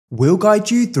We'll guide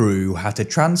you through how to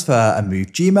transfer and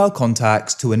move Gmail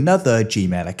contacts to another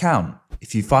Gmail account.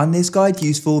 If you find this guide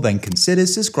useful, then consider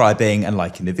subscribing and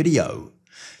liking the video.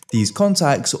 These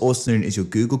contacts are also known as your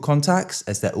Google contacts,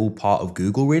 as they're all part of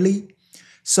Google really.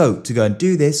 So to go and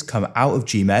do this, come out of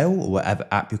Gmail or whatever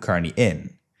app you're currently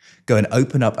in. Go and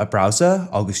open up a browser.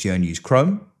 I'll just go and use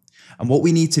Chrome. And what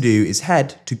we need to do is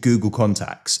head to Google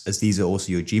Contacts, as these are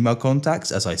also your Gmail contacts,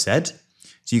 as I said.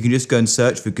 So you can just go and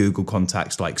search for Google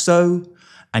Contacts like so,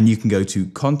 and you can go to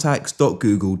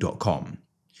contacts.google.com.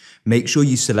 Make sure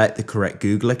you select the correct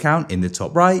Google account in the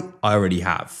top right. I already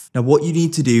have. Now what you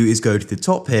need to do is go to the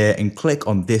top here and click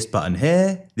on this button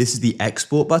here. This is the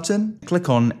export button. Click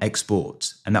on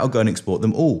export and that'll go and export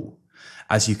them all.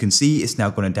 As you can see, it's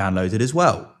now going to download it as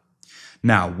well.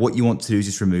 Now what you want to do is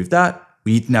just remove that.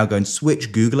 We need to now go and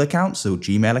switch Google accounts or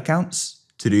Gmail accounts.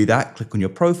 To do that, click on your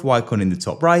profile icon in the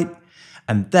top right.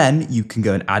 And then you can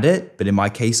go and add it, but in my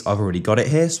case, I've already got it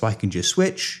here, so I can just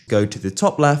switch, go to the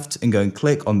top left and go and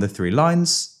click on the 3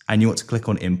 lines, and you want to click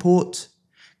on import,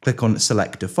 click on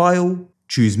select a file,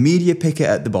 choose media picker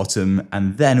at the bottom,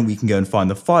 and then we can go and find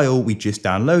the file we just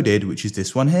downloaded, which is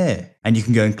this one here. And you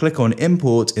can go and click on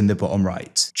import in the bottom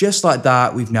right. Just like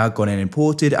that, we've now gone and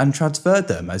imported and transferred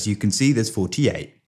them. As you can see, there's 48.